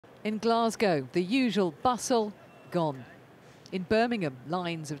In Glasgow, the usual bustle gone. In Birmingham,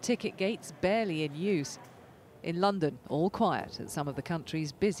 lines of ticket gates barely in use. In London, all quiet at some of the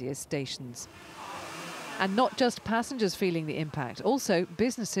country's busiest stations. And not just passengers feeling the impact, also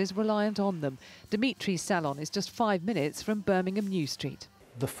businesses reliant on them. Dimitri's salon is just 5 minutes from Birmingham New Street.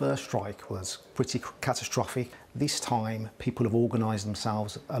 The first strike was pretty catastrophic. This time, people have organised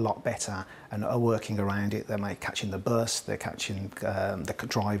themselves a lot better and are working around it. They're catching the bus, they're catching the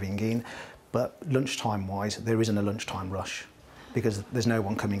driving in. But lunchtime-wise, there isn't a lunchtime rush because there's no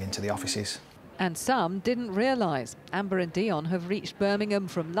one coming into the offices. And some didn't realise. Amber and Dion have reached Birmingham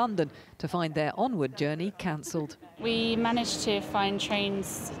from London to find their onward journey cancelled. We managed to find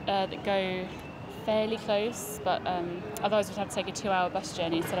trains that go fairly close, but otherwise we'd have to take a 2-hour bus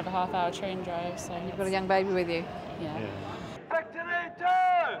journey instead of a half-hour train drive. So you've got a young baby with you? Yeah.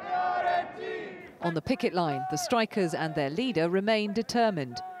 On the picket line, the strikers and their leader remain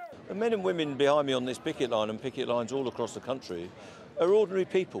determined. The men and women behind me on this picket line and picket lines all across the country are ordinary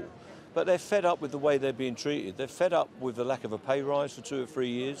people, but they're fed up with the way they're being treated. They're fed up with the lack of a pay rise for 2 or 3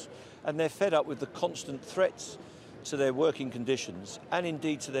 years, and they're fed up with the constant threats to their working conditions and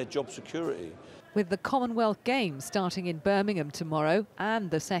indeed to their job security. With the Commonwealth Games starting in Birmingham tomorrow and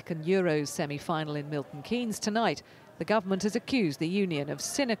the second Euros semi-final in Milton Keynes tonight, the government has accused the union of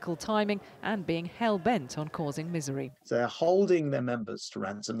cynical timing and being hell-bent on causing misery. They're holding their members to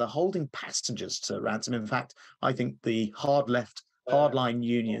ransom. They're holding passengers to ransom. In fact, I think the hardline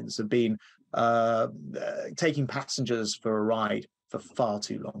unions have been taking passengers for a ride for far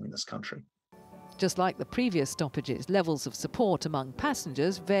too long in this country. Just like the previous stoppages, levels of support among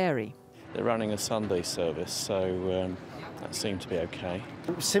passengers vary. They're running a Sunday service, so that seemed to be okay.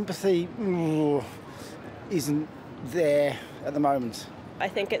 Sympathy isn't there at the moment. I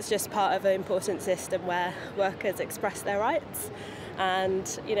think it's just part of an important system where workers express their rights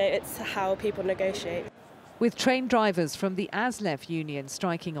and, it's how people negotiate. With train drivers from the ASLEF union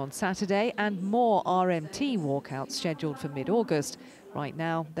striking on Saturday and more RMT walkouts scheduled for mid-August, right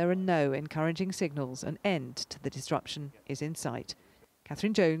now there are no encouraging signals. An end to the disruption is in sight.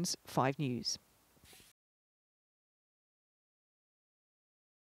 Catherine Jones, 5 News.